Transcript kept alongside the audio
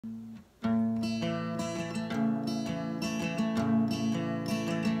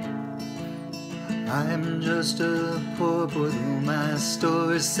I am just a poor boy, though my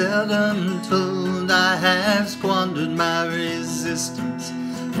story seldom told. I have squandered my resistance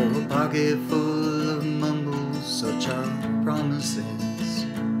for a pocket full of mumbles, such are promises.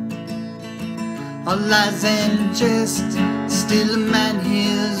 All lies and jest, still a man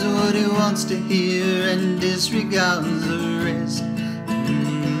hears what he wants to hear and disregards the rest.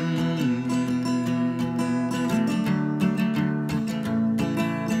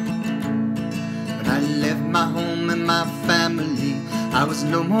 I left my home and my family. I was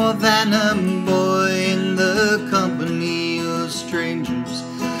no more than a boy in the company of strangers,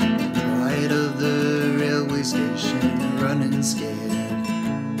 quiet of the railway station, running scared,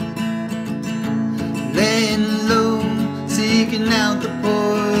 laying low, seeking out the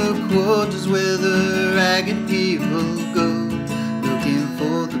poor quarters where the ragged people go, looking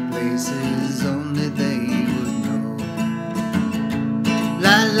for the places only they would know.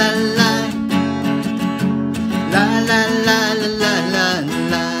 La la la, la la la la la la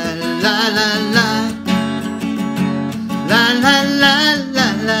la la la la la la la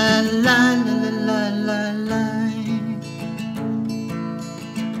la la la la.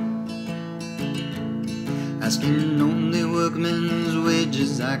 Asking only workmen's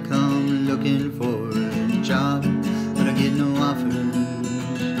wages, I come looking for a job, but I get no offers,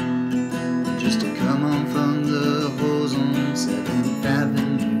 just to come on from the holes on 7th Avenue.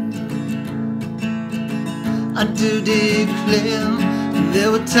 I do declare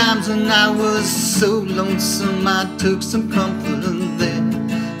there were times when I was so lonesome I took some comfort there.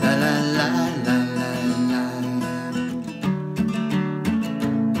 La la la la la la,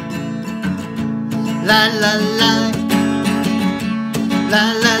 la la la, la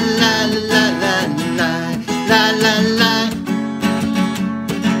la la la la la, la la la,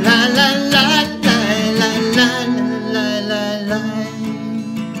 la la la la la la la.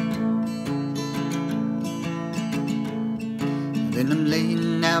 Then I'm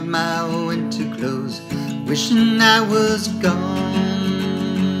laying out my winter clothes, wishing I was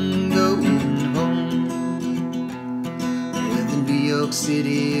gone, going home, where the New York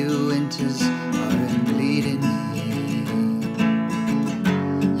City winters are bleeding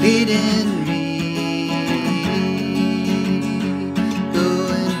me,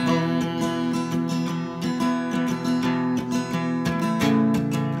 going home.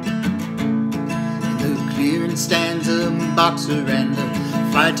 In the clearing stands a boxer and a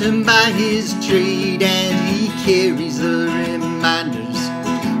fighter by his trade, and he carries the reminders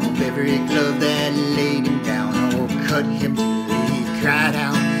of every glove that laid him down or cut him till he cried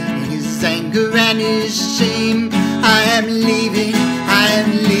out in his anger and his shame. I am leaving,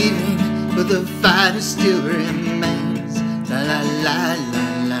 but the fighter still remains. La la la.